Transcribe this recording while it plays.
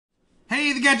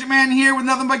the Gadget Man here with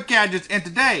nothing but gadgets, and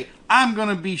today I'm going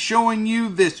to be showing you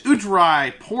this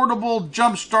Utrai portable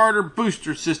jump starter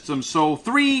booster system. So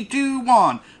 3, 2,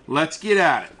 1, let's get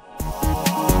at it.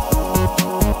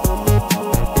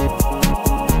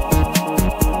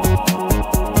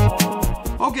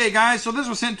 Okay guys, so this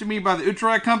was sent to me by the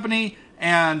Utrai company,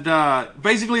 and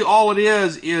basically all it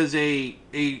is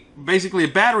basically a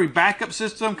battery backup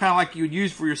system, kind of like you would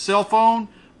use for your cell phone.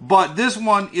 But this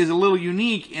one is a little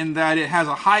unique in that it has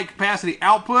a high capacity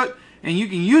output, and you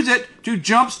can use it to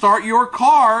jump start your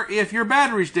car if your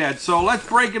battery's dead. So let's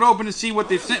break it open to see what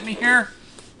they've sent me here.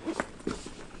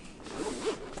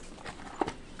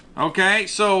 Okay,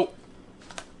 so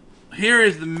here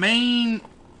is the main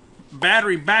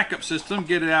battery backup system.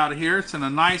 Get it out of here. It's in a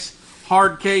nice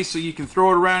hard case so you can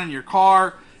throw it around in your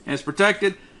car and it's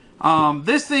protected.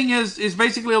 This thing is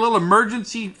basically a little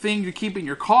emergency thing to keep in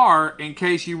your car in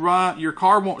case your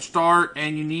car won't start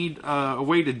and you need a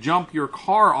way to jump your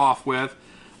car off with.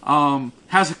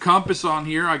 Has a compass on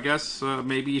here, I guess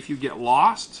maybe if you get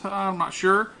lost. I'm not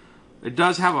sure. It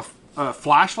does have a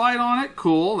flashlight on it.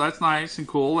 Cool, that's nice and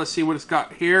cool. Let's see what it's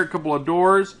got here. A couple of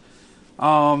doors.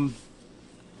 Got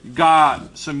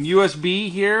some USB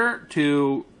here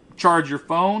to charge your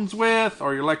phones with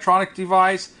or your electronic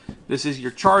device. This is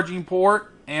your charging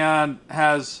port and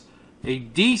has a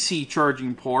DC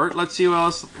charging port. Let's see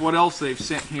what else they've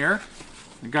sent here.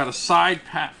 We've got a side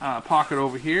pocket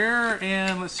over here,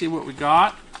 and let's see what we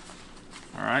got.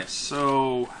 Alright,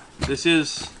 so this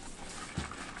is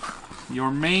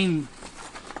your main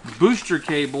booster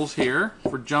cables here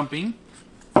for jumping.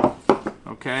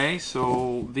 Okay,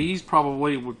 so these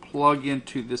probably would plug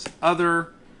into this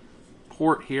other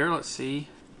port here. Let's see,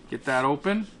 get that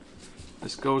open.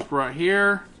 This goes right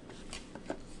here.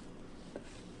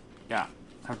 Yeah,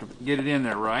 have to get it in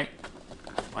there right,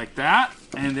 like that.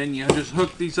 And then you just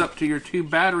hook these up to your two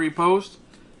battery posts.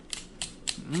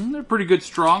 They're pretty good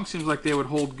strong. Seems like they would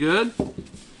hold good.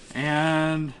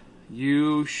 And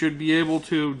you should be able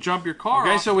to jump your car.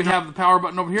 Okay, so we have the power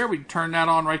button over here. We turn that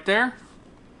on right there.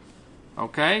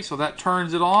 Okay, so that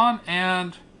turns it on,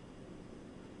 and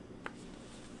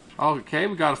okay,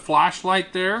 we got a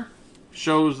flashlight there.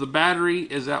 Shows the battery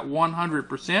is at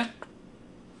 100%.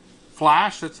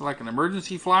 Flash, that's like an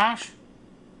emergency flash.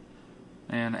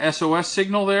 And SOS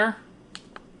signal there.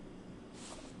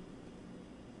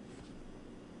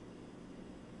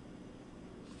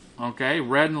 Okay,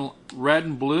 red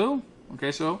and blue.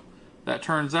 Okay, so that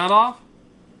turns that off.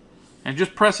 And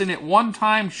just pressing it one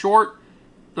time short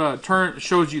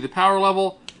shows you the power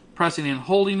level. Pressing and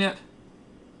holding it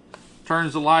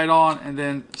turns the light on, and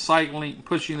then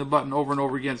pushing the button over and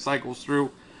over again cycles through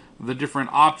the different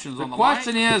options on the light. The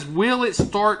question is, will it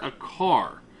start a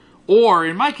car? Or,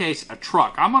 in my case, a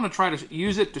truck. I'm going to try to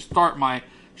use it to start my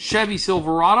Chevy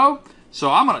Silverado. So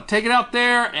I'm going to take it out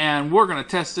there, and we're going to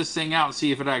test this thing out and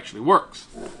see if it actually works.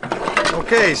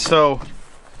 Okay, so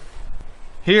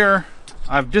here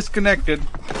I've disconnected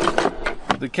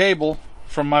the cable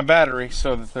from my battery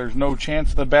so that there's no chance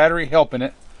of the battery helping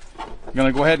it. I'm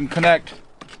going to go ahead and connect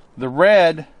the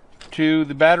red to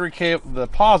the battery cable, the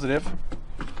positive,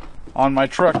 on my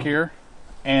truck here,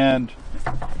 and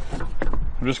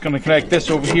I'm just going to connect this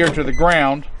over here to the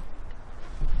ground.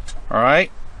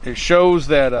 Alright, it shows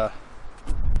that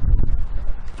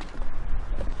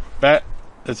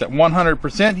it's at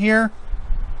 100% here.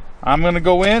 I'm going to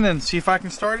go in and see if I can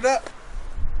start it up.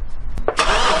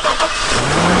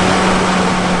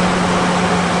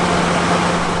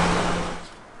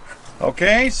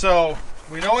 Okay, so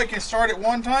we know it can start it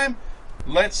one time.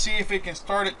 Let's see if it can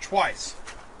start it twice.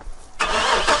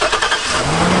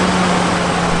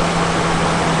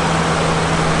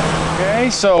 Okay,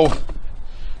 so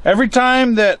every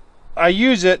time that I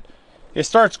use it, it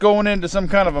starts going into some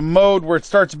kind of a mode where it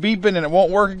starts beeping and it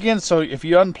won't work again. So if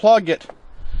you unplug it,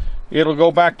 it'll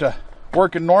go back to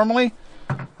working normally.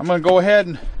 I'm going to go ahead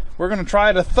and we're going to try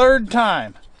it a third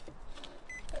time.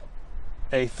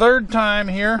 A third time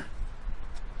here.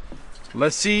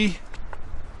 Let's see.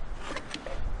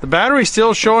 The battery's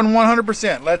still showing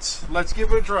 100%. Let's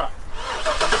give it a try.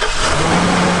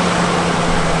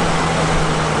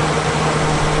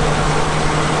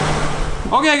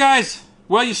 Okay guys,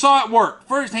 well, you saw it work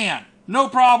firsthand. No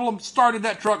problem. Started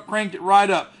that truck, cranked it right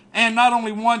up. And not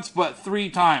only once, but 3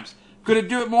 times. Could it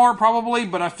do it more? Probably,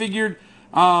 but I figured,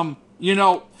 you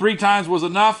know, 3 times was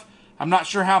enough. I'm not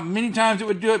sure how many times it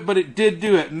would do it, but it did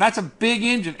do it. And that's a big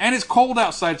engine. And it's cold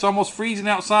outside. It's almost freezing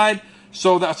outside.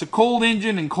 So that's a cold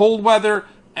engine in cold weather.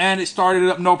 And it started it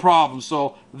up no problem.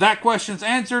 So that question's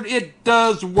answered. It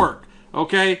does work.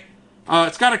 Okay?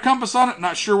 It's got a compass on it.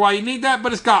 Not sure why you need that,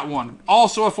 but it's got one.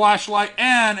 Also a flashlight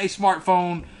and a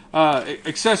smartphone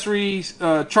accessories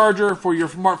charger for your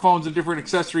smartphones and different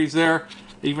accessories there.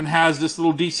 It even has this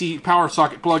little DC power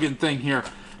socket plug-in thing here.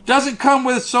 Doesn't come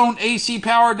with its own AC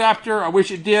power adapter. I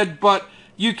wish it did, but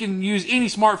you can use any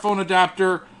smartphone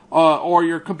adapter or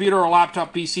your computer or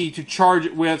laptop PC to charge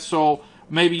it with, so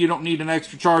maybe you don't need an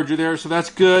extra charger there, so that's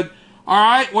good.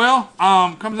 Alright, well,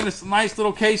 comes in this nice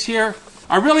little case here.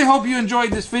 I really hope you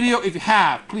enjoyed this video. If you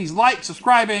have, please like,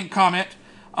 subscribe, and comment.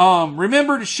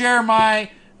 Remember to share my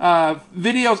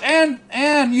videos and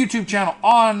YouTube channel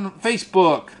on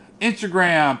Facebook,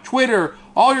 Instagram, Twitter,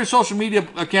 all your social media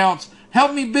accounts.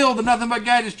 Help me build the Nothing But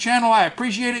Gadgets channel. I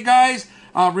appreciate it, guys.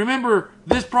 Remember,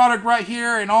 this product right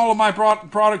here and all of my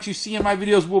products you see in my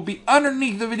videos will be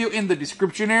underneath the video in the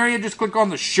description area. Just click on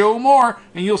the show more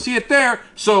and you'll see it there.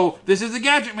 So this is the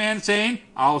Gadget Man saying,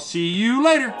 I'll see you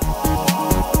later.